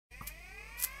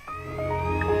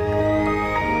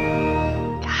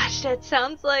It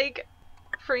sounds like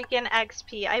freaking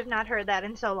XP. I've not heard that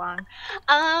in so long.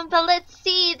 But let's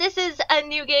see. This is a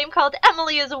new game called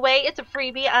Emily is Away. It's a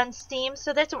freebie on Steam,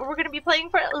 so that's what we're going to be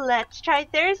playing for Let's Try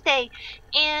Thursday.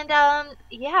 And,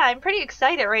 yeah, I'm pretty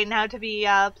excited right now to be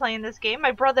playing this game.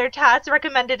 My brother Tots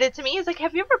recommended it to me. He's like,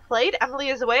 have you ever played Emily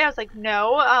is Away? I was like,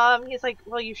 no. He's like,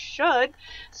 well, you should.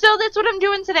 So that's what I'm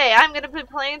doing today. I'm going to be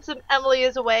playing some Emily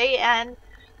is Away and,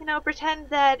 you know, pretend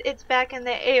that it's back in the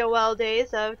AOL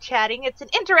days of chatting. It's an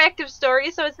interactive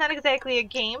story, so it's not exactly a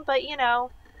game, but, you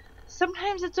know,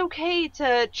 sometimes it's okay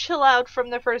to chill out from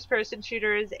the first-person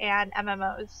shooters and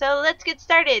MMOs. So let's get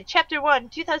started. Chapter 1,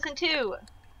 2002.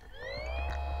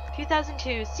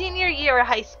 2002, senior year of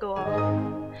high school.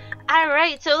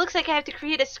 Alright, so it looks like I have to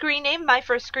create a screen name. My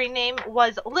first screen name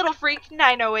was Little Freak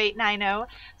 90890.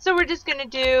 So we're just gonna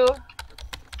do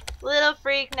Little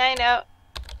Freak 90890.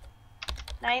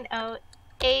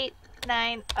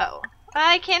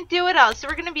 I can't do it all, so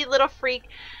we're gonna be Little Freak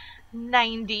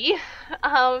 90.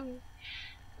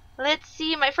 Let's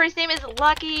see, my first name is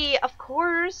Lucky, of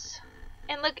course.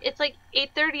 And look, it's like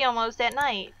 8:30 almost at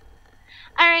night.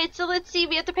 Alright, so let's see,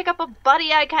 we have to pick up a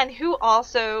buddy icon who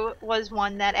also was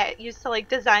one that used to like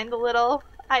design the little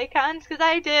icons, because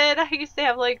I did. I used to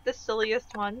have like the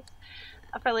silliest ones.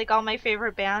 For like all my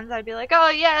favorite bands, I'd be like, oh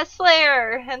yeah,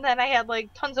 Slayer, and then I had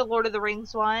like tons of Lord of the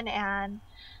Rings one, and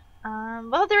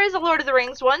well, there is a Lord of the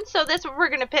Rings one, so that's what we're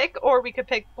gonna pick. Or we could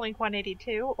pick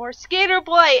Blink-182 or Skater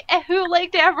Boy, who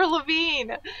liked Avril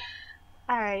Lavigne.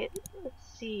 Alright,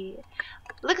 let's see.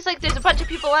 Looks like there's a bunch of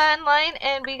people online,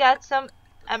 and we got some.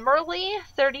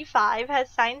 Emerly35 has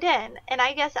signed in, and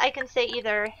I guess I can say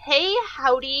either hey,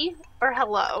 howdy, or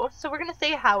hello. So we're gonna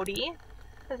say howdy,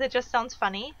 because it just sounds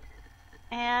funny.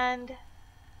 And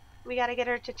we gotta get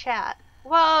her to chat.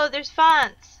 Whoa, there's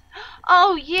fonts.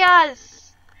 Oh,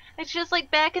 yes! It's just like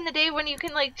back in the day when you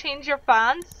can like change your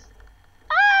fonts.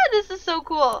 Ah, this is so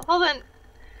cool. Hold on.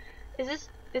 Is this?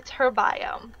 It's her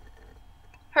bio.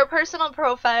 Her personal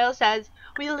profile says,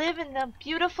 we live in the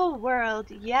beautiful world.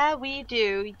 Yeah, we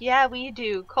do. Yeah, we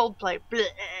do. Coldplay. Blech.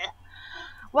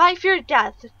 Why fear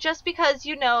death? Just because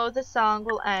you know the song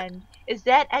will end. Is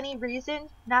that any reason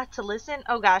not to listen?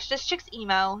 Oh gosh, this chick's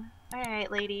emo. Alright,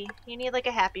 lady. You need like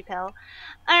a happy pill.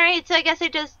 Alright, so I guess I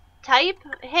just type.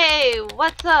 Hey,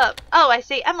 what's up? Oh, I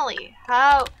say Emily.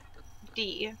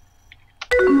 Howdy.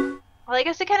 Well, I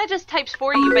guess it kind of just types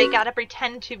for you, but you gotta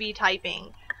pretend to be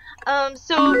typing.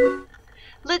 So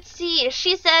let's see.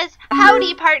 She says,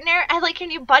 howdy, partner. I like your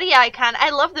new buddy icon.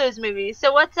 I love those movies.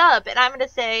 So what's up? And I'm going to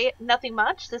say, nothing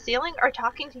much. The ceiling or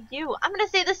talking to you? I'm going to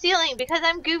say the ceiling because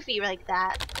I'm goofy like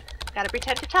that. Gotta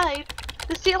pretend to type.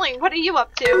 The ceiling, what are you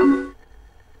up to?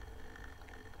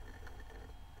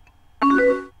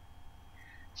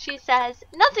 She says,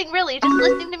 nothing really. Just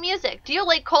listening to music. Do you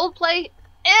like Coldplay?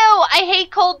 Ew, I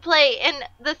hate Coldplay. And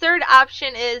the third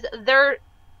option is they're...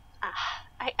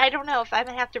 I don't know if I'm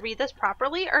going to have to read this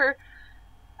properly or...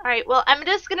 Alright, well, I'm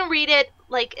just going to read it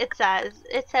like it says.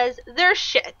 It says, they're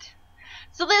shit.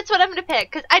 So that's what I'm going to pick,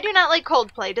 because I do not like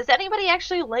Coldplay. Does anybody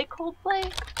actually like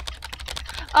Coldplay?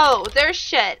 Oh, they're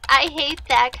shit. I hate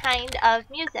that kind of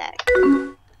music.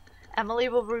 Emily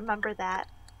will remember that.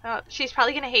 Oh, she's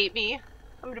probably going to hate me.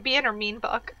 I'm going to be in her mean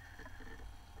book.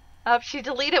 If she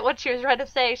deleted what she was trying to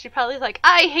say, she's probably like,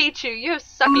 I hate you. You have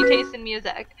sucky taste in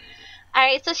music.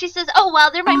 Alright, so she says, oh,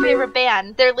 well, they're my favorite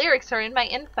band. Their lyrics are in my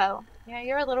info. Yeah,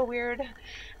 you're a little weird.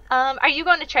 Are you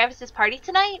going to Travis's party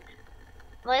tonight?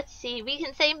 Let's see. We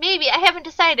can say, maybe. I haven't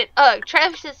decided. Ugh,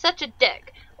 Travis is such a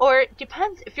dick. Or,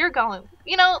 depends if you're going.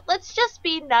 You know, let's just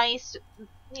be nice,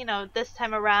 you know, this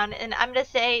time around. And I'm going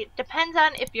to say, depends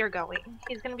on if you're going.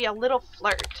 He's going to be a little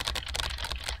flirt.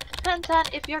 Depends on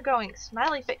if you're going.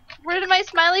 Smiley face. Where did my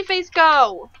smiley face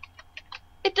go?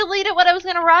 It deleted what I was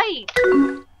going to write.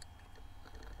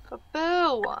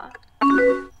 Boo.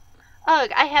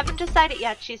 Ugh, I haven't decided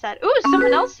yet, she said. Ooh,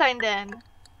 someone else signed in.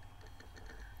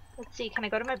 Let's see, can I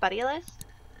go to my buddy list?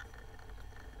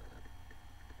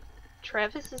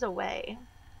 Travis is away.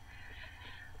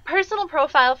 Personal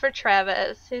profile for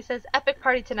Travis. He says, epic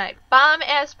party tonight.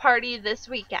 Bomb-ass party this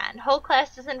weekend. Whole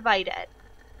class is invited.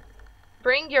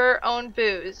 Bring your own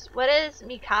booze. What does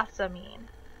Mikasa mean?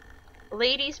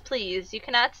 Ladies, please. You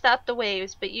cannot stop the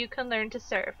waves, but you can learn to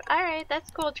surf. Alright, that's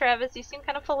cool, Travis. You seem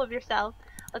kind of full of yourself.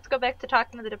 Let's go back to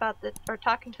talking to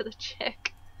the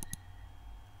chick.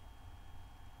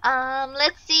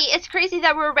 Let's see. It's crazy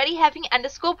that we're already having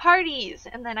end-of-school parties.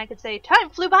 And then I could say, time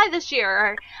flew by this year.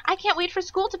 Or, I can't wait for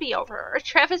school to be over. Or,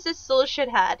 Travis is still a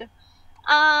shithead.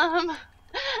 I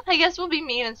guess we'll be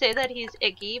mean and say that he's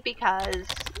icky because...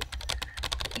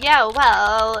 Yeah,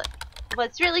 well...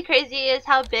 what's really crazy is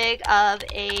how big of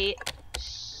a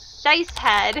shice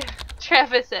head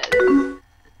Travis is.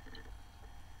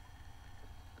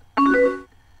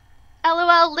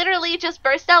 LOL, literally just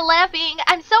burst out laughing.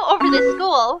 I'm so over this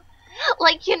school.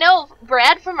 Like, you know,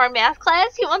 Brad from our math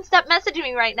class, he won't stop messaging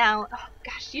me right now. Oh,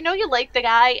 gosh, you know you like the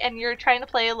guy and you're trying to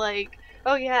play like,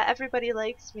 oh yeah, everybody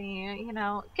likes me, you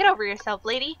know. Get over yourself,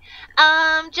 lady.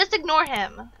 Just ignore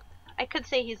him. I could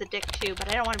say he's a dick too, but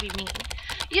I don't want to be mean.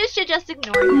 You should just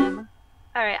ignore him.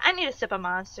 Alright, I need a sip of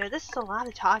Monster. This is a lot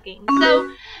of talking.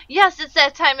 So, yes, it's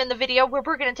that time in the video where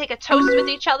we're going to take a toast with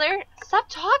each other. Stop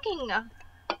talking!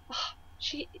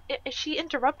 She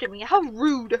interrupted me. How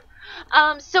rude.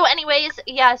 So anyways,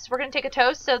 yes, we're going to take a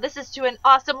toast. So this is to an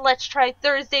awesome Let's Try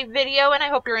Thursday video, and I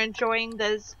hope you're enjoying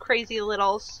this crazy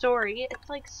little story. It's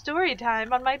like story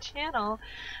time on my channel.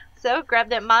 So grab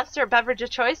that Monster beverage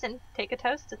of choice and take a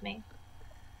toast with me.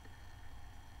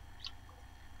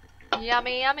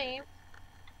 Yummy, yummy.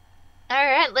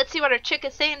 Alright, let's see what our chick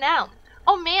is saying now.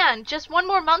 Oh man, just one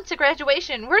more month to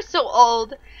graduation. We're so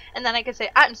old. And then I can say,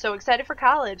 I'm so excited for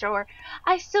college. Or,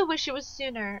 I still wish it was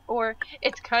sooner. Or,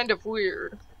 it's kind of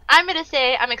weird. I'm going to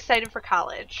say, I'm excited for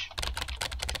college.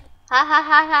 Ha ha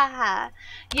ha ha ha.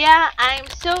 Yeah, I'm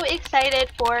so excited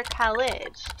for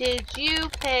college. Did you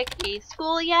pick a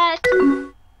school yet?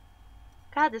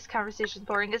 God, this conversation's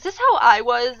boring. Is this how I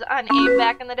was on AIM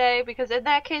back in the day? Because in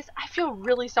that case, I feel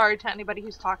really sorry to anybody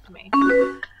who's talked to me.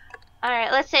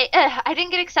 Alright, let's say, I didn't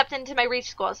get accepted into my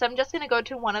Reach school, so I'm just going to go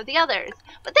to one of the others.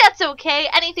 But that's okay.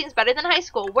 Anything's better than high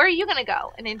school. Where are you going to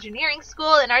go? An engineering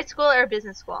school, an art school, or a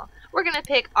business school? We're going to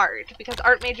pick art, because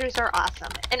art majors are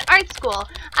awesome. In art school,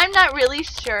 I'm not really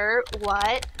sure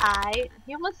what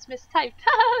You almost mistyped.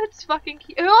 It's fucking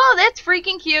cute. Oh, that's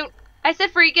freaking cute. I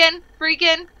said freaking.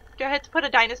 Freaking. Do I have to put a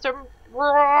dinosaur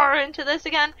roar into this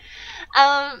again?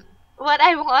 What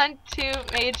I want to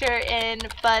major in,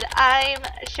 but I'm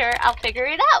sure I'll figure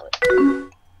it out.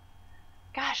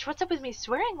 Gosh, what's up with me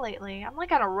swearing lately? I'm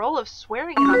like on a roll of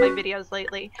swearing in all my videos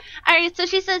lately. Alright, so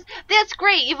she says, that's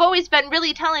great, you've always been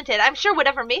really talented. I'm sure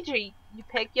whatever major you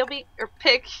pick, you'll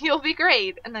be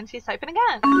great. And then she's typing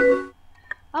again.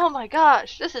 Oh my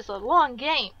gosh, this is a long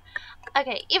game.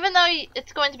 Okay, even though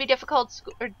it's going to be difficult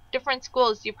or different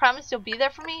schools, do you promise you'll be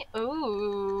there for me?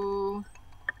 Ooh.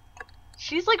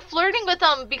 She's like flirting with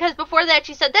him because before that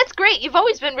she said, that's great, you've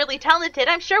always been really talented.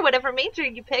 I'm sure whatever major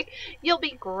you pick, you'll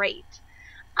be great.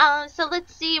 So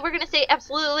let's see, we're going to say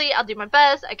absolutely, I'll do my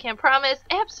best, I can't promise.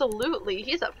 Absolutely,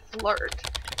 he's a flirt.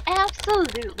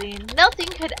 Absolutely, nothing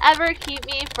could ever keep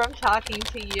me from talking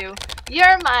to you.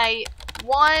 You're my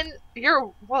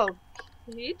whoa,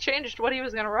 he changed what he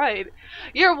was going to write.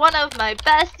 You're one of my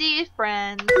bestie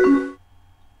friends.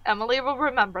 Emily will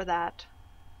remember that.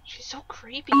 She's so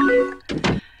creepy.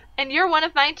 And you're one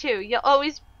of mine too. You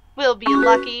always will be,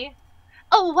 Lucky.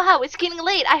 Oh wow, it's getting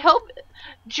late. I hope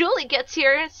Julie gets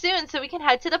here soon so we can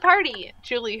head to the party.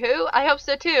 Julie who? I hope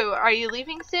so too. Are you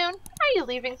leaving soon? Are you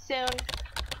leaving soon?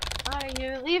 Are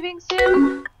you leaving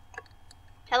soon?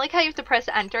 I like how you have to press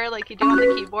enter like you do on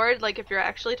the keyboard, like if you're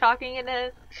actually talking in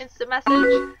an instant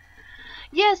message.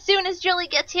 Yeah, as soon as Julie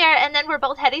gets here, and then we're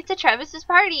both heading to Travis's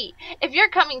party. If you're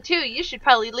coming too, you should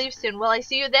probably leave soon. Will I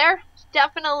see you there?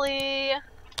 Definitely.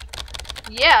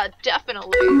 Yeah,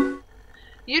 definitely.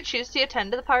 You choose to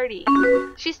attend to the party.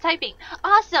 She's typing.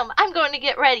 Awesome, I'm going to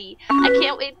get ready. I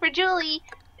can't wait for Julie.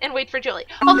 And wait for Julie.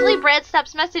 Hopefully Brad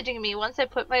stops messaging me once I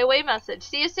put my away message.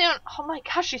 See you soon. Oh my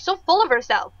gosh, she's so full of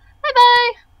herself.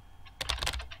 Bye-bye.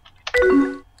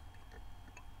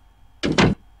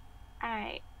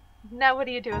 Alright. Now what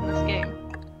do you do in this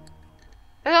game?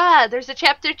 Ah, there's a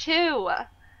chapter 2.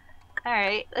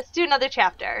 Alright, let's do another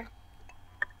chapter.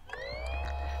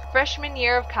 Freshman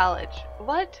year of college.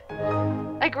 What?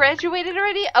 I graduated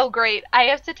already? Oh great, I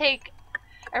have to take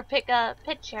or pick a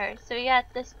picture. So we got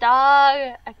this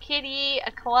dog, a kitty,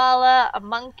 a koala, a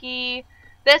monkey.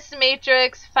 This The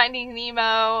Matrix, Finding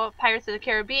Nemo, Pirates of the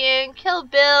Caribbean, Kill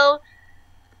Bill,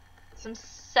 some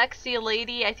sexy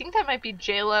lady, I think that might be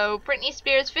J-Lo, Britney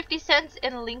Spears, 50 Cent,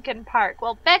 and Linkin Park.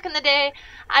 Well, back in the day,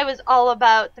 I was all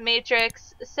about The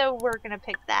Matrix, so we're gonna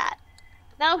pick that.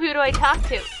 Now who do I talk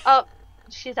to? Oh,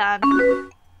 she's on.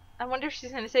 I wonder if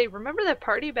she's gonna say, remember that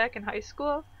party back in high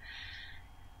school?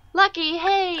 Lucky,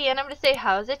 hey! And I'm gonna say,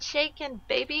 how's it shaking,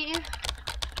 baby?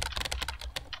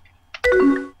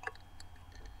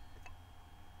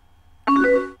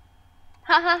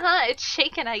 Ha ha ha, it's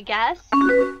shaking, I guess.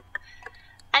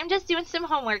 I'm just doing some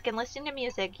homework and listening to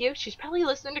music. She's probably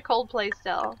listening to Coldplay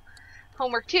still.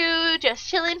 Homework 2, just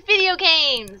chilling, video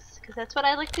games! Because that's what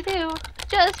I like to do.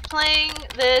 just playing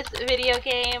this video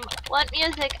game. What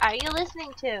music are you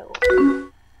listening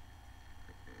to?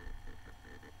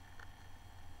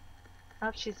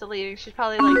 Oh, she's deleting. She's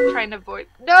probably like trying to avoid.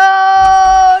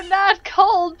 No, not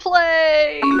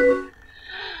Coldplay!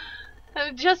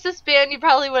 Just this band, you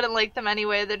probably wouldn't like them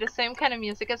anyway. They're the same kind of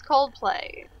music as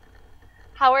Coldplay.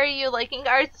 How are you liking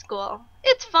art school?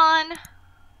 It's fun.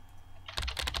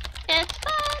 It's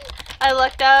fun. I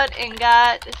lucked out and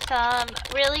got some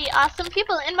really awesome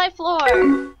people in my floor.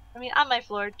 I mean, on my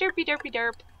floor. Derpy, derpy,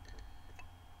 derp.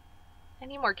 I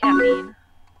need more caffeine.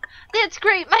 That's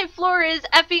great. My floor is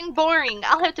effing boring.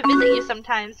 I'll have to visit you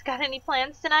sometimes. Got any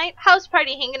plans tonight? House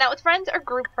party, hanging out with friends, or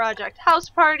group project? House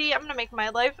party. I'm gonna make my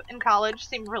life in college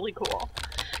seem really cool.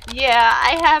 Yeah,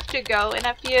 I have to go in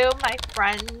a few. My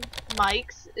friend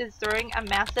Mike's is throwing a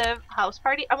massive house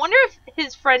party. I wonder if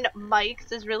his friend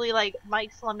Mike's is really like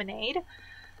Mike's Lemonade.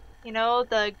 You know,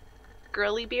 the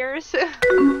girly beers.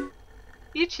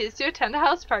 You choose to attend a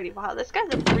house party. Wow, this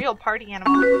guy's a real party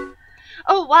animal.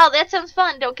 Oh, wow, that sounds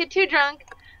fun. Don't get too drunk.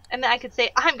 And then I could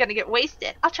say, I'm gonna get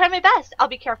wasted. I'll try my best. I'll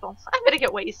be careful. I'm gonna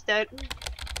get wasted.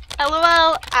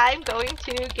 LOL, I'm going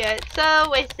to get so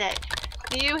wasted.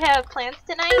 Do you have plans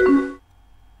tonight?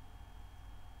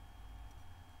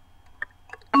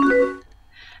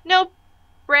 Nope.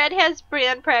 Brad has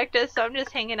band practice, so I'm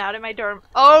just hanging out in my dorm.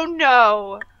 Oh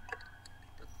no!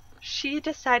 She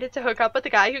decided to hook up with the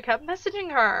guy who kept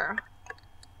messaging her.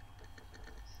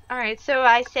 Alright, so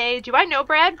I say, do I know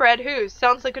Brad? Brad who?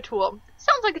 Sounds like a tool.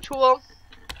 Sounds like a tool.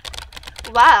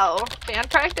 Wow. Band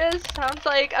practice? Sounds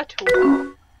like a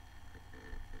tool.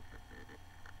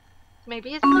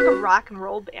 Maybe it's like a rock and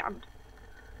roll band.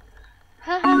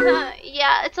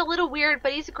 Yeah, it's a little weird,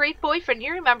 but he's a great boyfriend.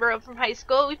 You remember him from high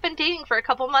school. We've been dating for a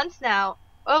couple months now.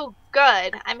 Oh,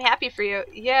 good. I'm happy for you.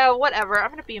 Yeah, whatever. I'm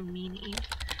gonna be a meanie.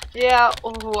 Yeah,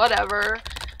 whatever.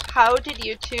 How did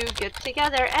you two get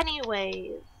together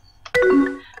anyways?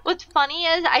 What's funny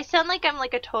is I sound like I'm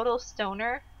like a total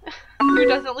stoner who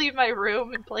doesn't leave my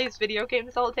room and plays video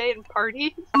games all day and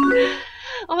parties.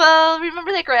 Well,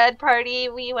 remember that grad party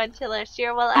we went to last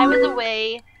year? While I was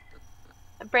away,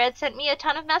 Brad sent me a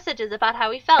ton of messages about how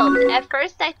he felt. At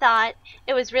first I thought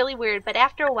it was really weird, but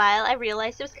after a while I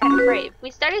realized it was kind of brave.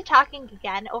 We started talking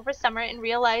again over summer and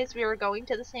realized we were going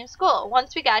to the same school.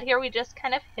 Once we got here, we just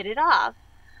kind of hit it off.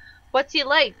 What's he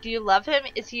like? Do you love him?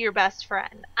 Is he your best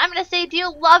friend? I'm gonna say, do you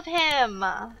love him?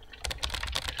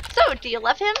 So, do you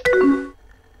love him?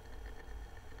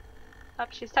 Oh,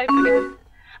 she's typing again.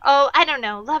 Oh, I don't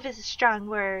know. Love is a strong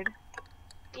word.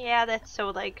 Yeah, that's so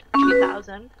like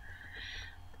 2000.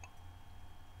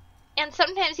 And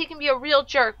sometimes he can be a real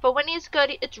jerk, but when he's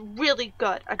good, it's really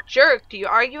good. A jerk? Do you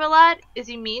argue a lot? Is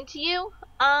he mean to you?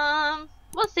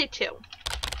 We'll say 2.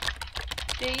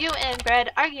 Do you and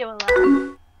Brad argue a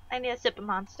lot? I need a sip of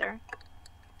Monster.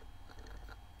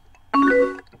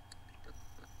 I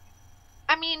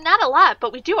mean, not a lot,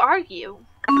 but we do argue.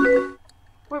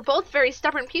 We're both very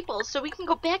stubborn people, so we can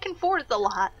go back and forth a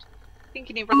lot. I think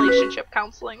you need relationship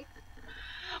counseling.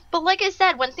 But like I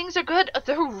said, when things are good,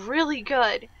 they're really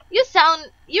good.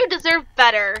 You deserve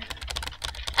better.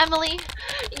 Emily,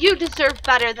 you deserve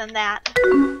better than that.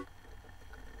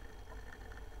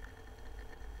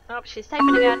 Oh, she's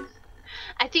typing again.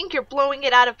 I think you're blowing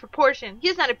it out of proportion.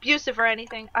 He's not abusive or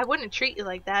anything. I wouldn't treat you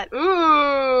like that.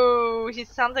 Ooh, he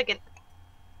sounds like an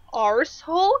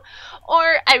arsehole.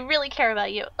 Or I really care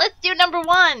about you. Let's do number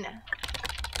 1.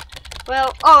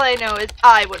 Well, all I know is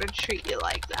I wouldn't treat you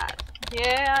like that.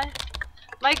 Yeah.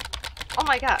 Oh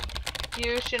my god.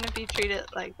 You shouldn't be treated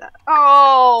like that.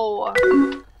 Oh.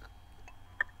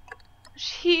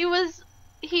 He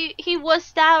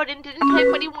wussed out and didn't type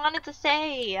what he wanted to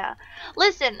say.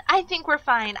 Listen, I think we're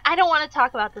fine. I don't want to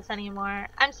talk about this anymore.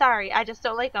 I'm sorry, I just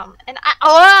don't like him. And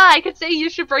I could say you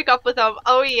should break up with him.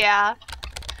 Oh yeah.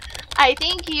 I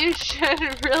think you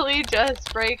should really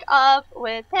just break up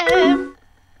with him.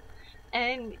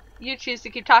 And you choose to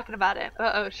keep talking about it.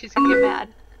 Uh-oh, she's gonna get mad.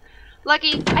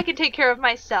 Lucky, I can take care of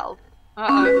myself.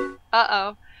 Uh-oh.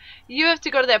 Uh-oh. You have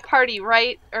to go to that party,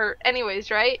 right? Or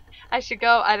anyways, right? I should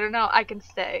go. I don't know. I can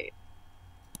stay.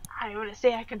 I want to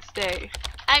say I can stay.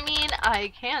 I mean,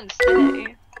 I can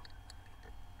stay.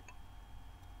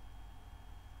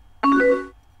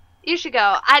 You should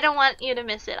go. I don't want you to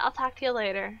miss it. I'll talk to you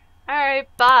later. Alright,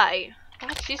 bye.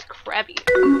 God, she's crabby.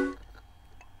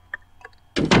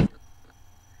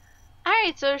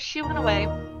 Alright, so she went away.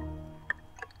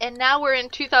 And now we're in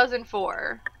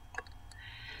 2004.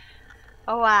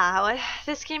 Oh wow,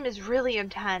 this game is really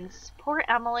intense. Poor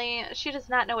Emily, she does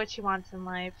not know what she wants in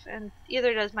life, and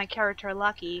either does my character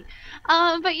Lucky.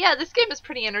 But yeah, this game is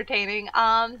pretty entertaining.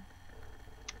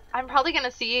 I'm probably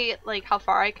gonna see like how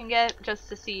far I can get just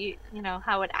to see, you know,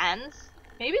 how it ends.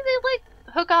 Maybe they like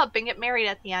hook up and get married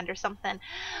at the end or something.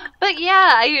 But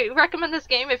yeah, I recommend this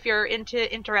game if you're into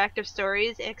interactive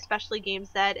stories, especially games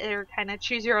that are kind of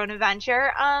choose your own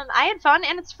adventure. I had fun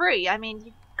and it's free. I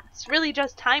mean, it's really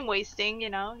just time wasting, you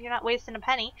know, you're not wasting a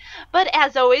penny. But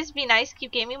as always, be nice,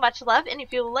 keep gaming, much love, and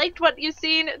if you liked what you've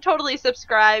seen, totally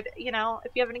subscribe. You know,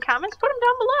 if you have any comments, put them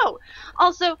down below.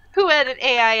 Also, who had an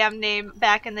AIM name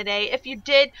back in the day? If you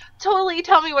did, totally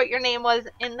tell me what your name was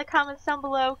in the comments down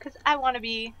below, because I want to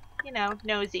be, you know,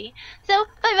 nosy. So,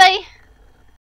 bye bye!